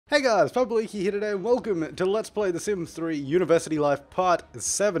Hey guys, Fabuleiki here today, and welcome to Let's Play The Sims 3 University Life Part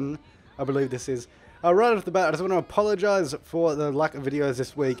 7, I believe this is. Right off the bat, I just want to apologize for the lack of videos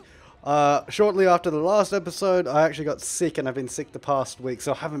this week. Shortly after the last episode, I actually got sick, and I've been sick the past week,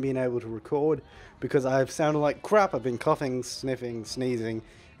 so I haven't been able to record because I've sounded like crap. I've been coughing, sniffing, sneezing,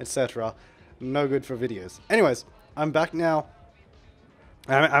 etc. No good for videos. Anyways, I'm back now.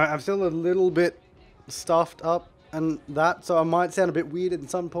 I'm still a little bit stuffed up and that, so I might sound a bit weird in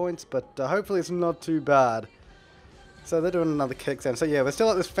some points, but hopefully it's not too bad. So they're doing another cake stand. So yeah, we're still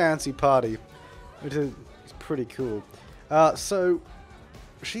at this fancy party, which is pretty cool. So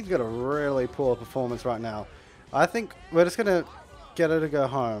she's got a really poor performance right now. I think we're just gonna get her to go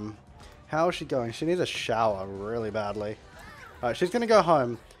home. How is she going? She needs a shower really badly. Alright, she's gonna go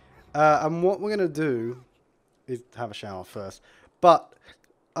home. And what we're gonna do is have a shower first. But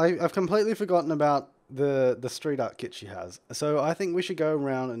I've completely forgotten about the street art kit she has. So I think we should go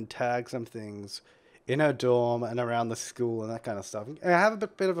around and tag some things in her dorm and around the school and that kind of stuff. And have a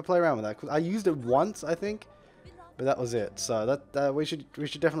bit of a play around with that. 'Cause I used it once, I think, but that was it. So that we should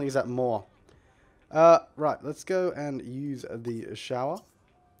definitely use that more. Right, let's go and use the shower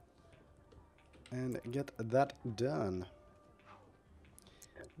and get that done.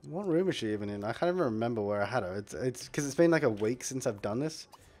 What room is she even in? I can't even remember where I had her. It's because it's been like a week since I've done this.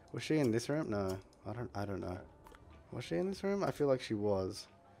 Was she in this room? No, I don't know. Was she in this room? I feel like she was.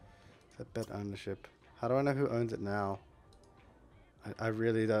 Is that bet ownership? How do I know who owns it now? I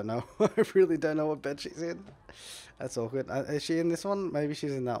really don't know. I really don't know what bed she's in. That's awkward. Is she in this one? Maybe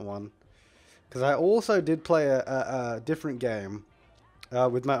she's in that one. Because I also did play a different game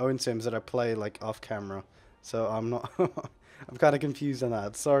with my own Sims that I play like off camera. So I'm not. I'm kind of confused on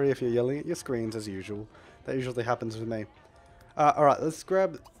that. Sorry if you're yelling at your screens as usual. That usually happens with me. Alright, let's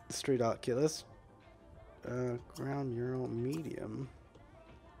grab the street art kit. Let's ground mural medium.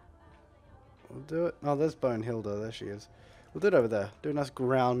 We'll do it. Oh, there's Bone Hilda. There she is. We'll do it over there. Do a nice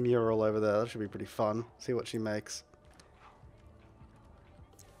ground mural over there. That should be pretty fun. See what she makes.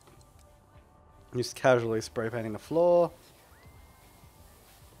 Just casually spray painting the floor.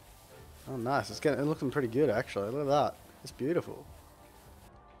 Oh, nice. It's looking pretty good, actually. Look at that. It's beautiful.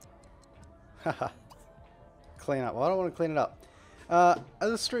 Haha. Clean up. Well, I don't want to clean it up. As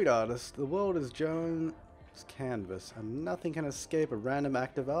a street artist, the world is Joan's canvas, and nothing can escape a random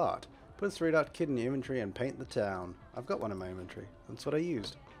act of art. Put a street art kit in your inventory and paint the town. I've got one in my inventory. That's what I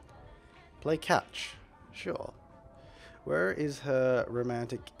used. Play catch. Sure. Where is her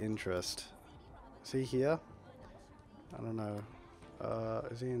romantic interest? Is he here? I don't know.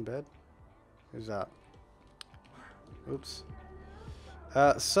 Is he in bed? Who's that? Oops.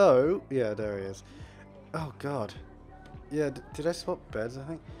 So, yeah, there he is. Oh, God. Yeah, did I swap beds, I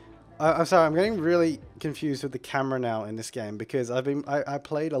think? I'm sorry, I'm getting really confused with the camera now in this game because I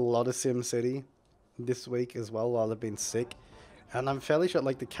played a lot of SimCity this week as well while I've been sick. And I'm fairly sure,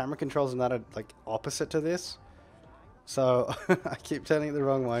 like, the camera controls in that are, like, opposite to this. So, I keep turning it the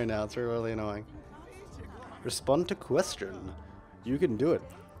wrong way now. It's really annoying. Respond to question. You can do it.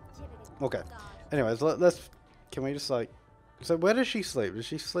 Okay. Anyways, let's... Can we just, like... So, where does she sleep? Does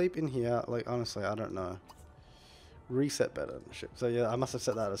she sleep in here? Like, honestly, I don't know. Reset bed ownership. So, yeah, I must have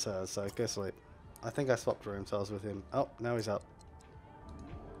set that as hers. So, go sleep. I think I swapped rooms, so I was with him. Oh, now he's up.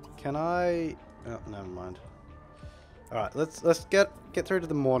 Can I... Oh, never mind. Alright, let's get through to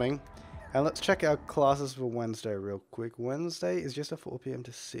the morning. And let's check our classes for Wednesday real quick. Wednesday is just a 4 p.m.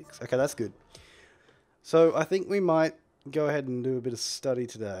 to 6. Okay, that's good. So, I think we might go ahead and do a bit of study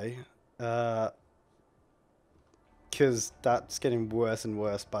today. Because that's getting worse and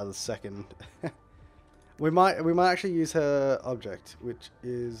worse by the second. we might actually use her object, which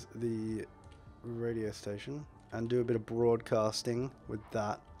is the radio station, and do a bit of broadcasting with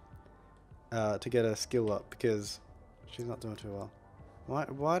that to get her skill up, because she's not doing too well.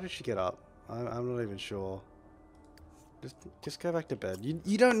 Why did she get up? I'm not even sure. Just go back to bed.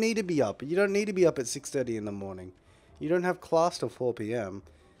 You don't need to be up. You don't need to be up at 6:30 in the morning. You don't have class till 4 p.m.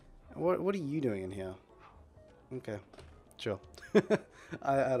 What are you doing in here? Okay, sure.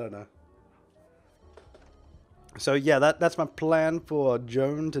 I don't know. So yeah, that's my plan for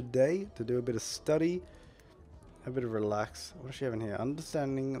Joan today, to do a bit of study, a bit of relax. What does she have in here?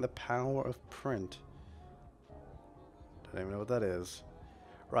 Understanding the power of print. Don't even know what that is.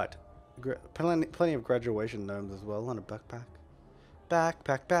 Right, plenty of graduation gnomes as well on a backpack.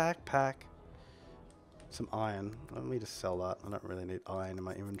 Backpack. Some iron. Let me just sell that. I don't really need iron in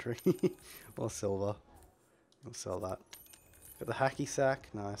my inventory. Or silver. I'll sell that. Got the hacky sack.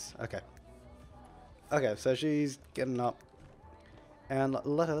 Nice. Okay. Okay, so she's getting up. And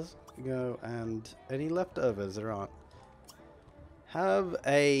let us go and... Any leftovers? There aren't. Have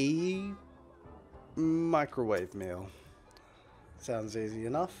a microwave meal. Sounds easy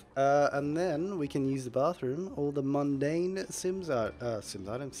enough. And then we can use the bathroom, all the mundane Sims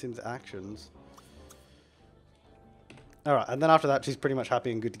items, Sims actions. Alright, and then after that she's pretty much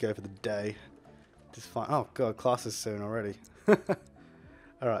happy and good to go for the day. Just fine. Oh god, class is soon already.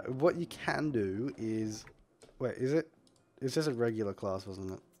 Alright, what you can do is... Wait, is it? It's just a regular class,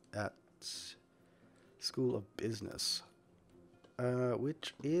 wasn't it? At School of Business.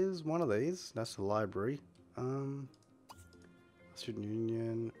 Which is one of these. That's the library. Student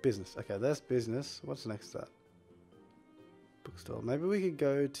Union. Business. Okay, there's business. What's next to that? Bookstore. Maybe we could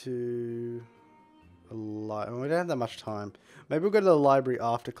go to... We don't have that much time. Maybe we'll go to the library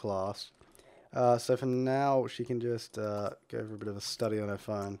after class. So for now, she can just go for a bit of a study on her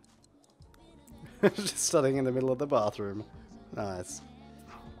phone. Just studying in the middle of the bathroom. Nice.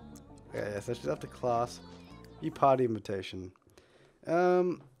 Okay, yeah, so she's after class. Party invitation.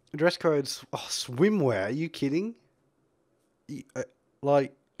 Dress codes. Oh, swimwear. Are you kidding?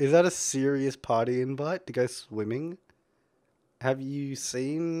 Like, is that a serious party invite to go swimming? Have you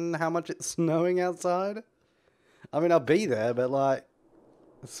seen how much it's snowing outside? I mean, I'll be there, but like,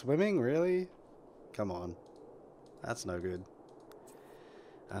 swimming, really? Come on. That's no good.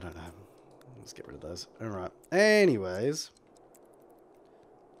 I don't know. Let's get rid of those. Alright. Anyways.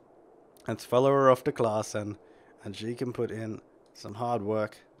 Let's follow her off to class and she can put in some hard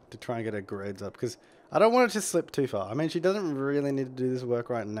work to try and get her grades up. Because I don't want it to slip too far. I mean, she doesn't really need to do this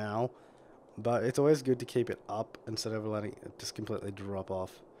work right now. But it's always good to keep it up instead of letting it just completely drop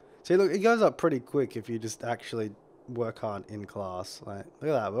off. See, look, it goes up pretty quick if you just actually work hard in class. Like, look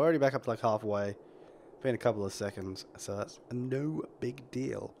at that. We're already back up to like halfway. Been a couple of seconds. So that's no big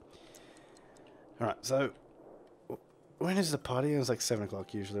deal. Alright, so... When is the party? It's like 7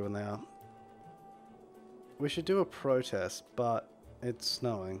 o'clock usually when they are. We should do a protest, but it's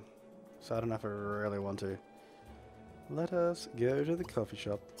snowing. So I don't know if I really want to. Let us go to the coffee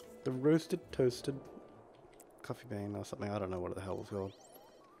shop. The roasted, toasted coffee bean or something. I don't know what the hell it's called.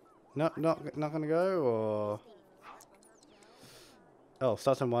 No, not gonna go, or... Oh,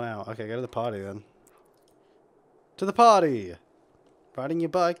 starts in 1 hour. Okay, go to the party then. To the party! Riding your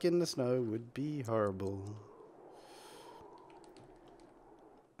bike in the snow would be horrible.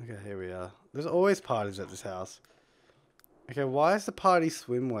 Okay, here we are. There's always parties at this house. Okay, why is the party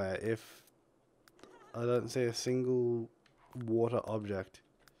swimwear if I don't see a single water object?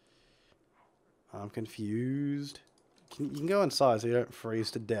 I'm confused. You can go inside so you don't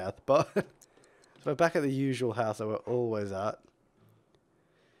freeze to death, but so we're back at the usual house that we're always at.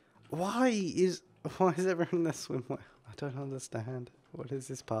 Why is everyone in their swimwear? I don't understand. What is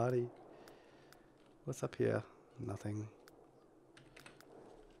this party? What's up here? Nothing.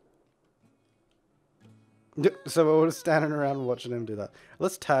 So we're just standing around watching him do that.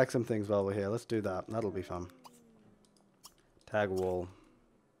 Let's tag some things while we're here. Let's do that. That'll be fun. Tag wall.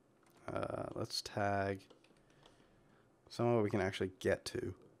 Let's tag somewhere we can actually get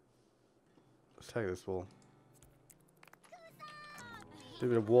to. Let's tag this wall. Do a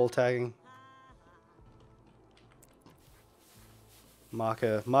bit of wall tagging.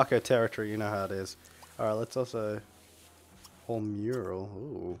 Marker territory, you know how it is. Alright, let's also... whole mural.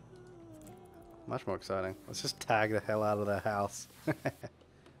 Ooh. Much more exciting. Let's just tag the hell out of their house.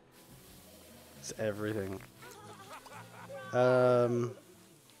 It's everything. I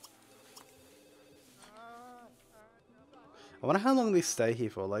wonder how long they stay here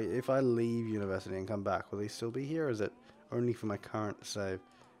for. Like, if I leave university and come back, will they still be here, or is it only for my current save?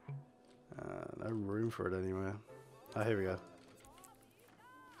 No room for it anywhere. Oh, here we go.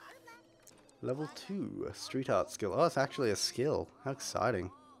 Level 2, a street art skill. Oh, it's actually a skill. How exciting.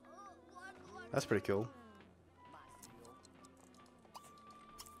 That's pretty cool.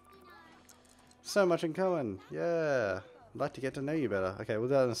 So much in common. Yeah. I'd like to get to know you better. Okay, we'll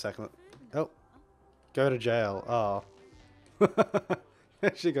do that in a second. Oh. Go to jail. Oh.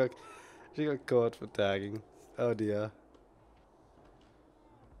 she got caught for tagging. Oh dear.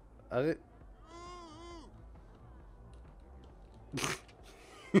 I did.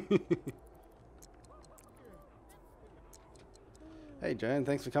 Hey Joan,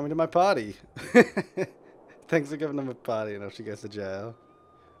 thanks for coming to my party. Thanks for giving them a party and now she goes to jail.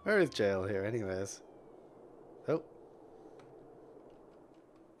 Where is jail here anyways?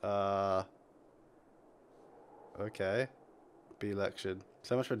 Oh. Okay. Be lectured.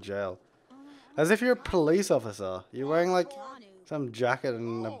 So much for jail. As if you're a police officer. You're wearing like some jacket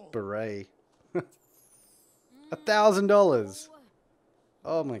and a beret. $1,000.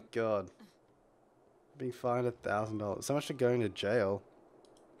 Oh my god. Being fined $1,000. So much for going to jail.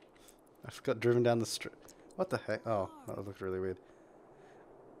 I just got driven down the street. What the heck? Oh, that looked really weird.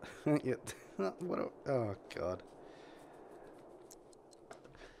 Yeah. Oh, God.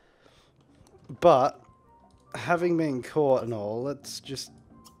 But, having been caught and all, let's just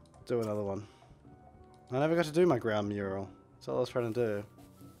do another one. I never got to do my ground mural. That's all I was trying to do.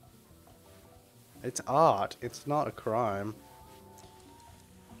 It's art. It's not a crime.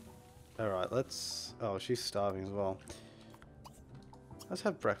 Alright, let's... Oh, she's starving as well. Let's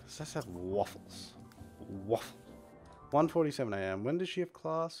have breakfast. Let's have waffles. Waffle. 1:47 a.m. When does she have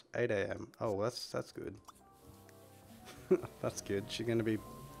class? 8 a.m. Oh, that's good. That's good. She's going to be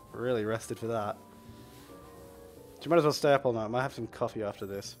really rested for that. She might as well stay up all night. Might have some coffee after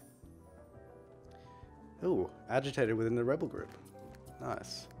this. Ooh, agitated within the rebel group.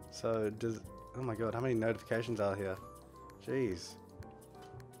 Nice. So, does... Oh my god, how many notifications are here? Jeez.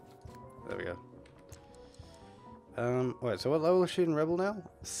 There we go. Wait, so what level is she in rebel now?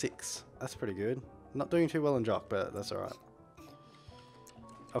 6. That's pretty good. Not doing too well in jock, but that's alright.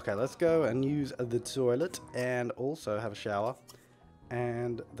 Okay, let's go and use the toilet and also have a shower.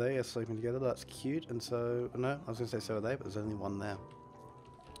 And they are sleeping together. That's cute. And so, no, I was going to say so are they, but there's only one there.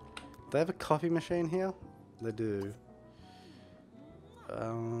 They have a coffee machine here? They do.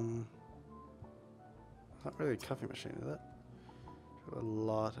 Not really a coffee machine, is it? A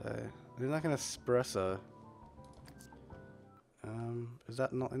latte. It's like an espresso. Is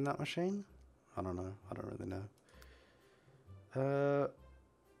that not in that machine? I don't know. I don't really know.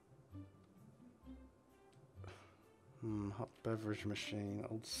 Hot beverage machine.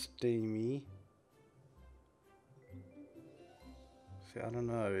 Old steamy. See, I don't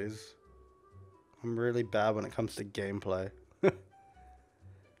know. I'm really bad when it comes to gameplay.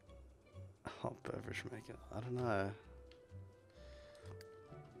 Hot beverage maker. I don't know.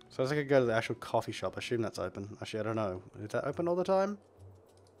 So I was like I could go to the actual coffee shop. I assume that's open. Actually, I don't know. Is that open all the time?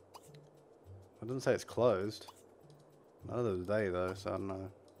 It doesn't say it's closed. Neither do they though, so I don't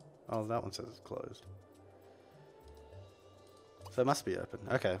know. Oh, that one says it's closed. So it must be open.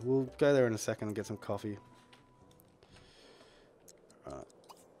 Okay, we'll go there in a second and get some coffee. Right.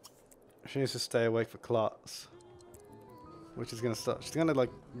 She needs to stay awake for class. Which is going to start. She's going to like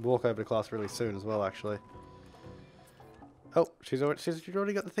walk over to class really soon as well, actually. Oh, she's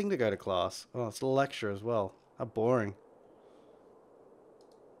already got the thing to go to class. Oh, it's a lecture as well. How boring.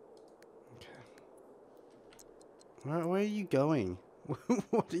 Okay. Where are you going?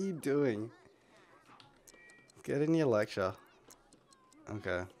 What are you doing? Get in your lecture.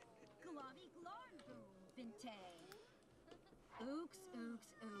 Okay.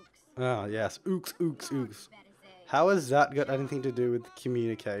 Oh, yes. Ooks, ooks, ooks. How has that got anything to do with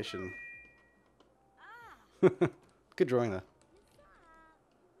communication? Good drawing there.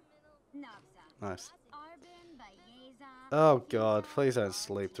 Nice. Oh god, please don't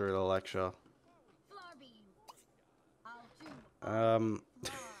sleep through the lecture.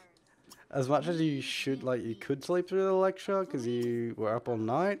 As much as you should, like, you could sleep through the lecture because you were up all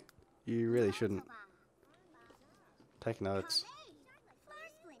night, you really shouldn't. Take notes.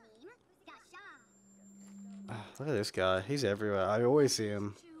 Look at this guy. He's everywhere. I always see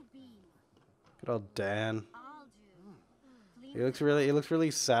him. Good old Dan. He looks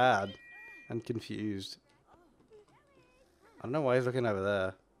really sad and confused. I don't know why he's looking over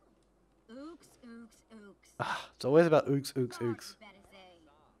there. It's always about ooks, ooks, ooks.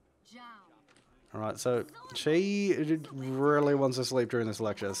 Alright, so she really wants to sleep during this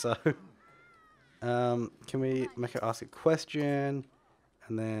lecture, so can we make her ask a question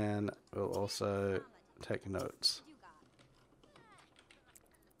and then we'll also take notes.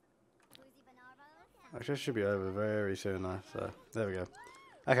 Actually, it should be over very soon though, so there we go.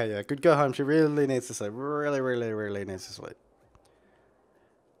 Okay, yeah, good go home. She really needs to sleep. Really needs to sleep.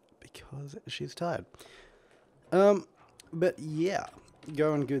 Because she's tired. But yeah,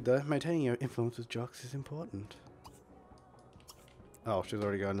 going good though. Maintaining your influence with jocks is important. Oh, she's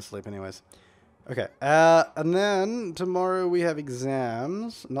already going to sleep anyways. Okay, and then tomorrow we have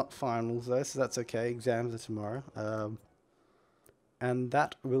exams. Not finals though, so that's okay. Exams are tomorrow. And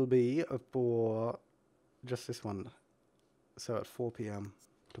that will be for just this one. So at 4 PM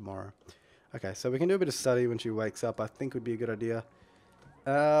tomorrow. Okay, so we can do a bit of study when she wakes up. I think would be a good idea.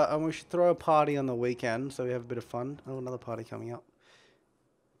 And we should throw a party on the weekend so we have a bit of fun. Oh, another party coming up.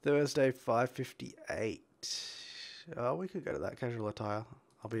 Thursday, 5:58. Oh, we could go to that casual attire.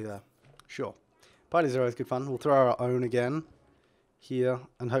 I'll be there. Sure. Parties are always good fun. We'll throw our own again here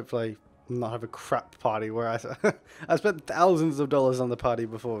and hopefully not have a crap party where I spent thousands of dollars on the party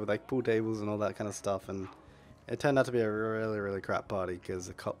before with like pool tables and all that kind of stuff, and it turned out to be a really crap party because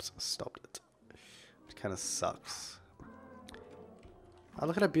the cops stopped it. Which kind of sucks. Oh,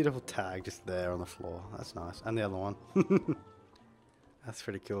 look at a beautiful tag just there on the floor. That's nice. And the other one. That's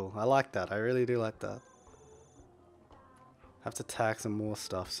pretty cool. I like that. I really do like that. Have to tag some more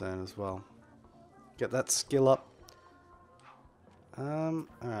stuff soon as well. Get that skill up.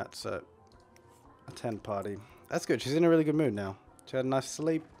 Alright, so attend party. That's good. She's in a really good mood now. She had a nice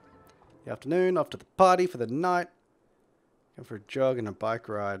sleep. The afternoon, off to the party for the night. Going for a jog and a bike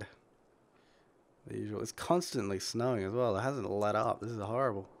ride. The usual. It's constantly snowing as well. It hasn't let up. This is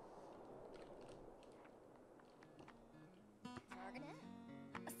horrible.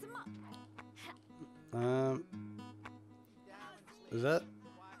 Is that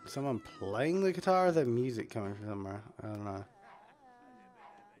someone playing the guitar or is there music coming from somewhere? I don't know.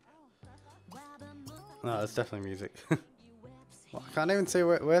 No, it's definitely music. Well, I can't even see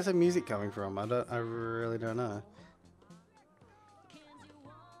where's the music coming from. I really don't know.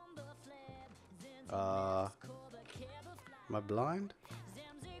 Am I blind?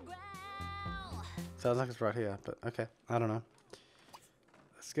 Sounds like it's right here, but okay. I don't know.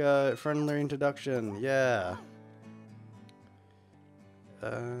 Let's go. Friendly introduction. Yeah.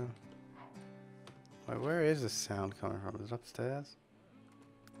 Wait, where is this sound coming from? Is it upstairs?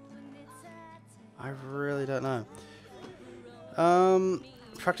 I really don't know.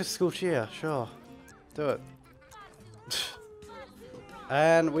 Practice school cheer. Sure. Do it.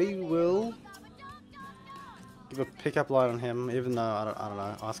 And we will give a pickup line on him, even though I don't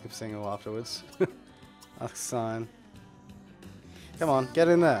know. Ask if single afterwards. Ask sign. Come on, get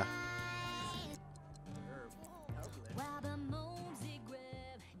in there.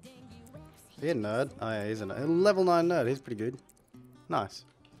 Is he a nerd? Oh yeah, he's a level 9 nerd. He's pretty good. Nice.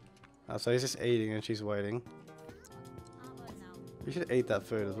 Oh, so he's just eating and she's waiting. You should eat that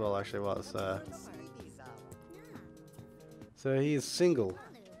food as well, actually, while it's there. So he is single.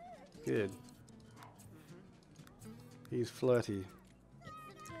 Good. He's flirty.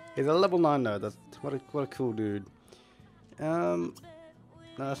 He's a level 9 nerd. That's what a cool dude. No,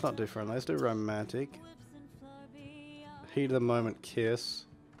 let's not do friendly. Let's do romantic. Heat of the moment kiss.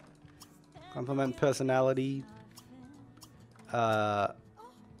 Compliment personality.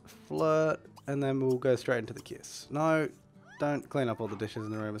 Flirt, and then we'll go straight into the kiss. No, don't clean up all the dishes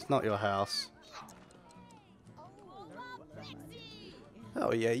in the room. It's not your house.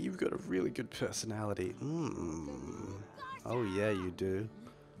 Oh yeah, you've got a really good personality. Oh yeah, you do.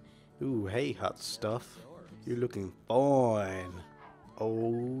 Ooh, hey, hot stuff. You're looking fine.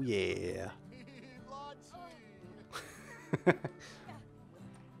 Oh yeah.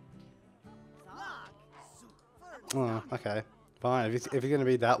 Oh, okay. Fine. If you're gonna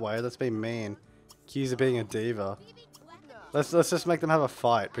be that way, let's be mean. Accused of being a diva. Let's just make them have a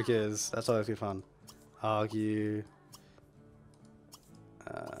fight because that's always be fun. Argue.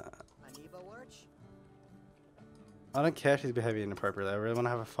 I don't care if she's behaving inappropriately. I really want to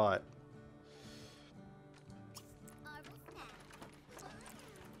have a fight.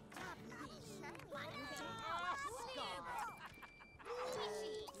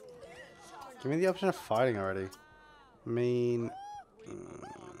 Give me the option of fighting already. Mean.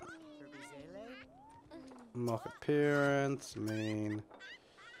 Mock appearance. Mean.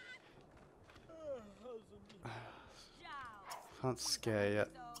 Can't scare yet.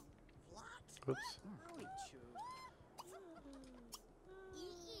 Oops.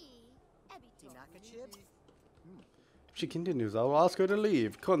 If she continues, I will ask her to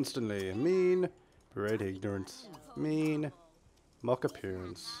leave constantly. Mean. Berate ignorance. Mean. Mock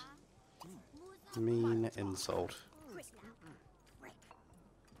appearance. Mean insult.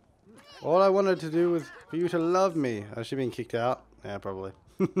 All I wanted to do was for you to love me. Is she being kicked out? Yeah, probably.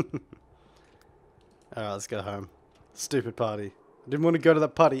 Alright, let's go home. Stupid party. I didn't want to go to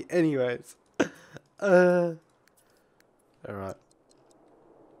that party anyways. Alright.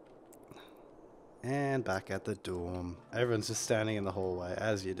 And back at the dorm. Everyone's just standing in the hallway,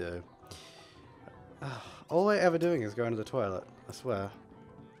 as you do. All we're ever doing is going to the toilet, I swear.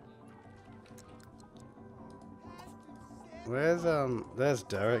 There's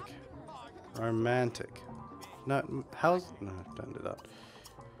Derek. Romantic. No, no, don't do that.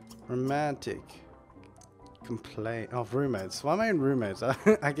 Romantic. Complain. Oh, roommates. Why am I in roommates? I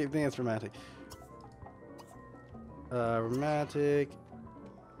keep thinking it's romantic. Romantic.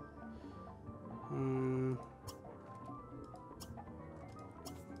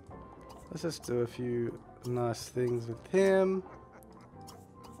 Let's just do a few nice things with him.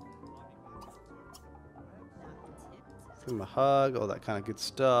 Give him a hug, all that kind of good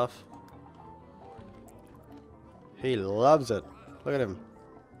stuff. He loves it. Look at him.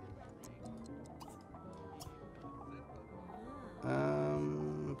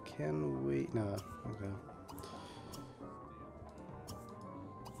 Can we? No. Okay.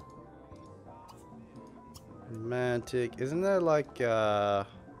 Romantic. Isn't there like, I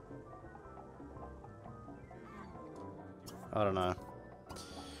don't know.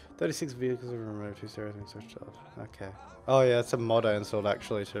 36 vehicles are removed, 2 everything switched off. Okay. Oh yeah, it's a mod I installed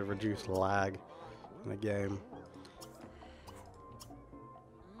actually to reduce lag in the game.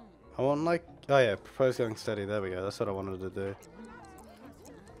 I want like, oh yeah, propose going steady, there we go, that's what I wanted to do.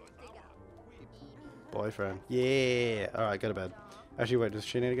 Boyfriend. Yeah! Alright, go to bed. Actually wait, does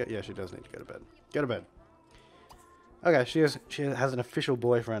she need to go? Yeah, she does need to go to bed. Go to bed. Okay, she has an official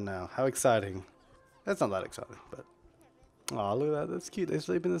boyfriend now. How exciting. That's not that exciting, but... Oh, look at that, that's cute, they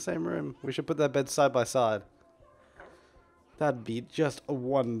sleep in the same room. We should put their beds side by side. That'd be just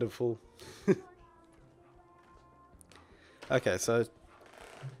wonderful. Okay, so...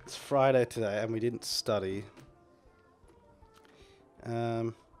 It's Friday today and we didn't study.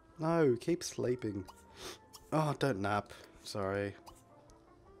 No, keep sleeping. Oh, don't nap. Sorry.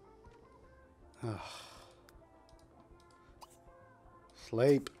 Oh.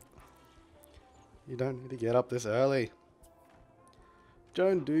 Sleep. You don't need to get up this early.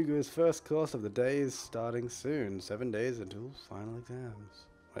 Joan Dugu's first course of the day is starting soon. 7 days until final exams.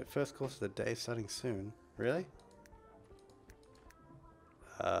 Wait, first course of the day starting soon? Really?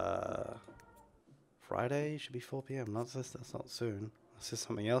 Friday should be 4 p.m. That's not soon. This is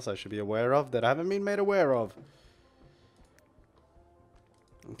something else I should be aware of that I haven't been made aware of.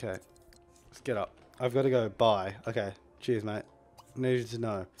 Okay. Let's get up. I've got to go. Bye. Okay. Cheers, mate. Needed to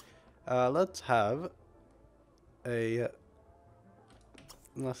know. Let's have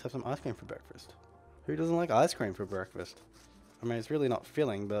some ice cream for breakfast. Who doesn't like ice cream for breakfast? I mean, it's really not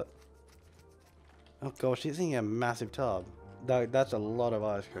filling, but... Oh gosh, she's eating a massive tub. That's a lot of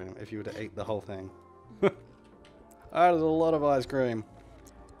ice cream if you were to eat the whole thing. That is a lot of ice cream.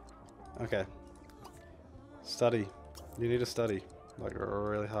 Okay. Study. You need to study. Like,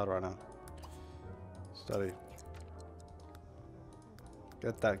 really hard right now. Study.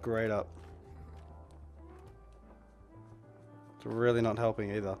 Get that grade up. It's really not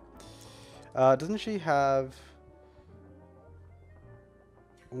helping either. Doesn't she have...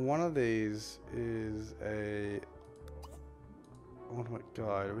 One of these is a... Ultimate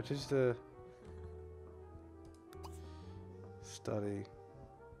guide, which is the... Study.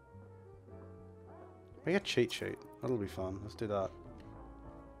 Make a cheat sheet. That'll be fun. Let's do that.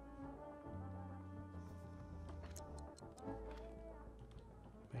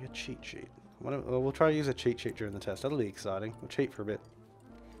 Make a cheat sheet. We'll try to use a cheat sheet during the test. That'll be exciting. We'll cheat for a bit.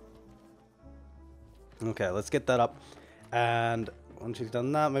 Okay, let's get that up. And once she's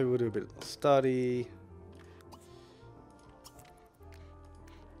done that, maybe we'll do a bit of study.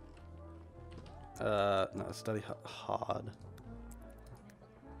 No, study hard.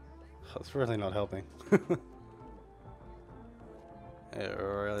 It's really not helping. It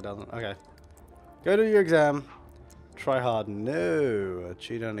really doesn't. Okay. Go do your exam. Try hard. No.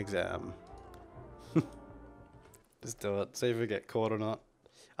 Cheat on exam. Just do it. See if we get caught or not.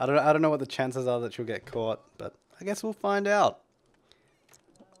 I don't know what the chances are that she'll get caught, but I guess we'll find out.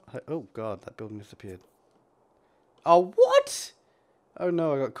 Oh god, that building disappeared. Oh, what? Oh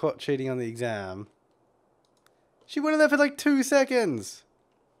no, I got caught cheating on the exam. She went in there for like 2 seconds.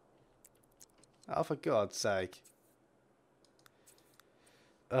 Oh, for God's sake.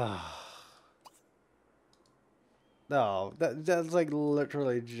 Ugh. No, that's like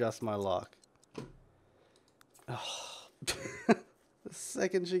literally just my luck. Oh. The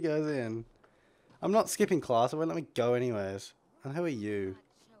second she goes in. I'm not skipping class, it won't let me go anyways. And who are you?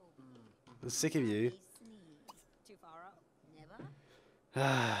 I'm sick of you.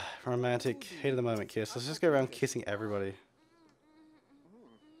 Romantic, heat of the moment kiss. Let's just go around kissing everybody.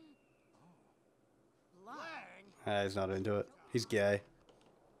 He's not into it. He's gay.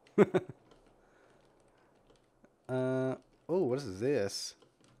 Oh, what is this?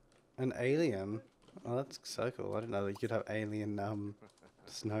 An alien? Oh, that's so cool. I didn't know that you could have alien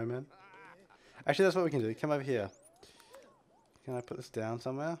snowmen. Actually, that's what we can do. Come over here. Can I put this down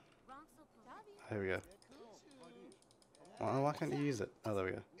somewhere? Here we go. Oh, why can't you use it? Oh, there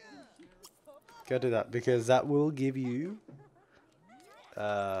we go. Go do that, because that will give you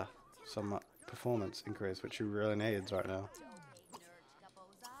some performance increase, which you really needs right now.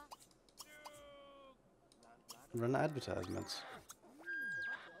 Run advertisements.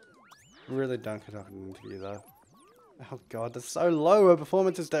 Really don't conduct an interview though. Oh god, that's so low. Her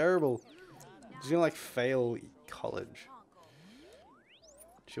performance is terrible. She's gonna like fail college.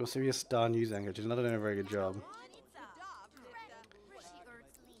 She wants to be a star news anchor. She's not doing a very good job.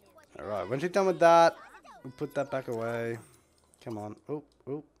 Alright, when she's done with that, we'll put that back away. Come on. Oh,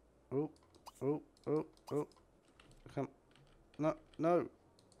 oh, oh, oh, oh, oh. Come. No, no.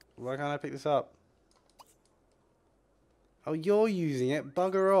 Why can't I pick this up? Oh, you're using it?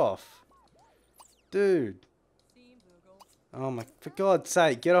 Bugger off. Dude. Oh my, for God's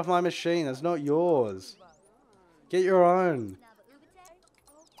sake, get off my machine. That's not yours. Get your own.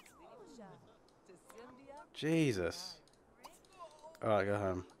 Jesus. Alright, go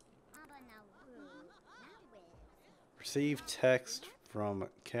home. Receive text from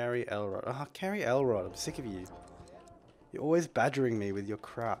Carrie Elrod. Oh, Carrie Elrod, I'm sick of you. You're always badgering me with your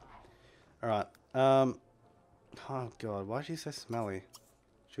crap. Alright, oh God, why is she so smelly?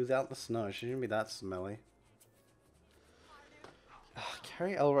 She was out in the snow, she shouldn't be that smelly. Oh,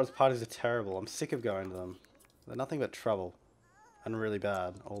 Carrie Elrod's parties are terrible, I'm sick of going to them. They're nothing but trouble. And really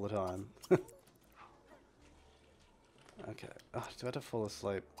bad, all the time. Okay, oh, do I have to fall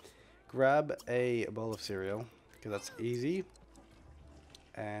asleep? Grab a bowl of cereal, because that's easy.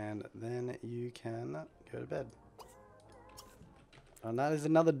 And then you can go to bed. And that is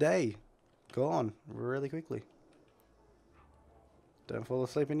another day gone really quickly. Don't fall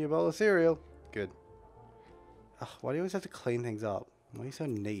asleep in your bowl of cereal. Good. Ugh, why do you always have to clean things up? Why are you so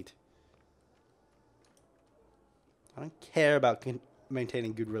neat? I don't care about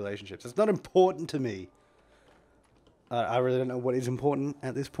maintaining good relationships. It's not important to me. I really don't know what is important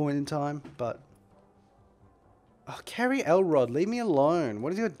at this point in time, but... Oh, Carrie Elrod, leave me alone.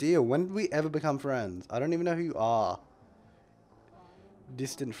 What is your deal? When did we ever become friends? I don't even know who you are.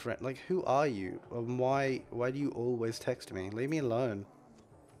 Distant friend. Like, who are you? Why do you always text me? Leave me alone.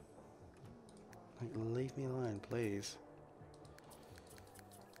 Like, leave me alone, please.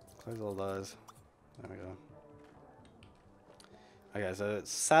 Close all those. There we go. Okay, so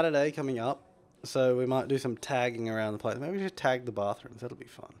it's Saturday coming up. So we might do some tagging around the place. Maybe we should tag the bathrooms. That'll be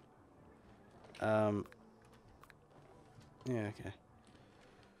fun. Yeah, okay.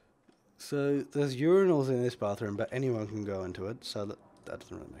 So there's urinals in this bathroom, but anyone can go into it. So that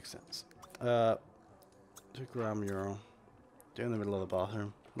doesn't really make sense. To grab urinal. Do in the middle of the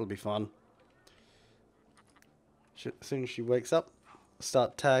bathroom. It'll be fun. As soon as she wakes up,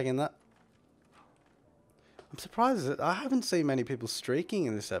 start tagging that. I'm surprised that I haven't seen many people streaking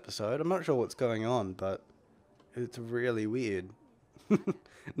in this episode. I'm not sure what's going on, but it's really weird.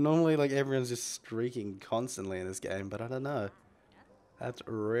 Normally, like, everyone's just streaking constantly in this game, but I don't know. That's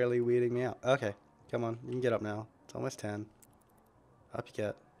really weirding me out. Okay, come on, you can get up now. It's almost 10. Up you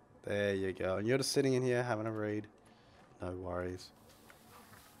get. There you go. And you're just sitting in here having a read. No worries.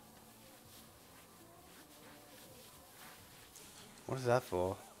 What is that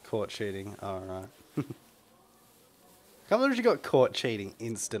for? Caught cheating. Oh, right. Can't believe she got caught cheating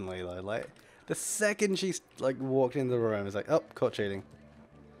instantly, though. Like, the second she, like, walked into the room, it's like, oh, caught cheating.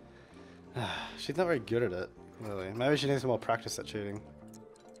 She's not very good at it, really. Maybe she needs some more practice at cheating.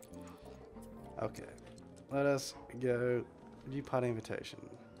 Okay. Let us go. New party invitation.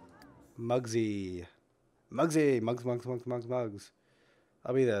 Mugsy. Mugsy. Mugs.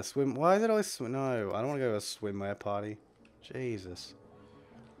 I'll be there. Swim. Why is it always swim? No, I don't want to go to a swimwear party. Jesus.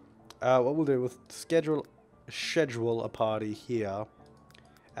 What we'll do, we'll schedule a party here.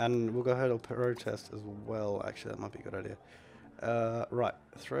 And we'll go ahead and protest as well. Actually, that might be a good idea. Right.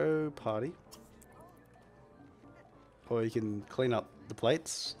 Throw party. Or you can clean up the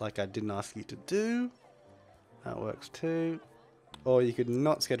plates, like I didn't ask you to do. That works too. Or you could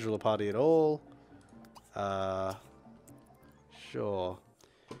not schedule a party at all. Sure.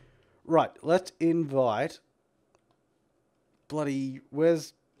 Right, let's invite... Bloody...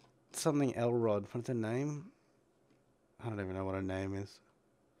 Where's something Elrod? What's her name? I don't even know what her name is.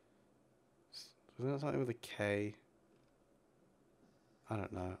 Isn't that something with a K? I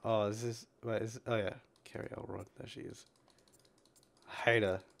don't know. Oh, is this... Wait, oh yeah. Carrie Elrod. There she is. I hate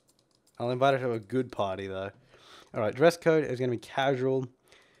her. I'll invite her to a good party, though. Alright, dress code is going to be casual.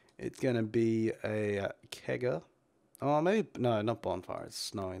 It's going to be a kegger. Oh, maybe... No, not bonfire. It's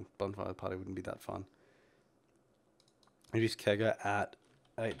snowing. Bonfire party wouldn't be that fun. Introduce kegger at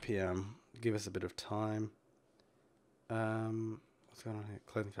 8 PM. Give us a bit of time. What's going on here?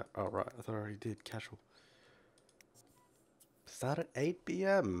 Clothing... Oh, right. I thought I already did. Casual. Start at 8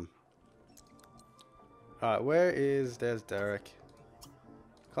 PM. Alright, there's Derek.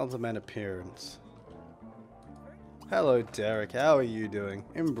 Compliment appearance. Hello, Derek. How are you doing?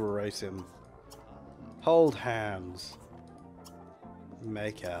 Embrace him. Hold hands.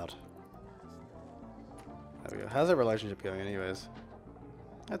 Make out. There we go. How's that relationship going anyways?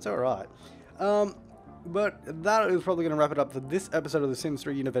 That's alright. But that is probably going to wrap it up for this episode of The Sims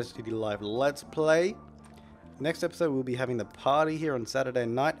 3 University Live Let's Play. Next episode, we'll be having the party here on Saturday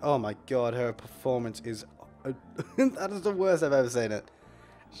night. Oh my god, her performance is... that is the worst I've ever seen it.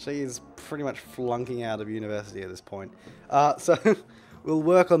 She is pretty much flunking out of university at this point. So, we'll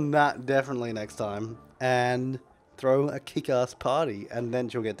work on that definitely next time. And throw a kick-ass party, and then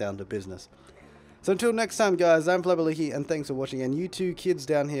she'll get down to business. So until next time, guys, I'm Flabaliki, and thanks for watching. And you two kids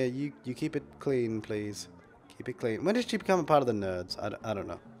down here, you keep it clean, please. Keep it clean. When did she become a part of the nerds? I don't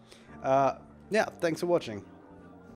know. Yeah, thanks for watching.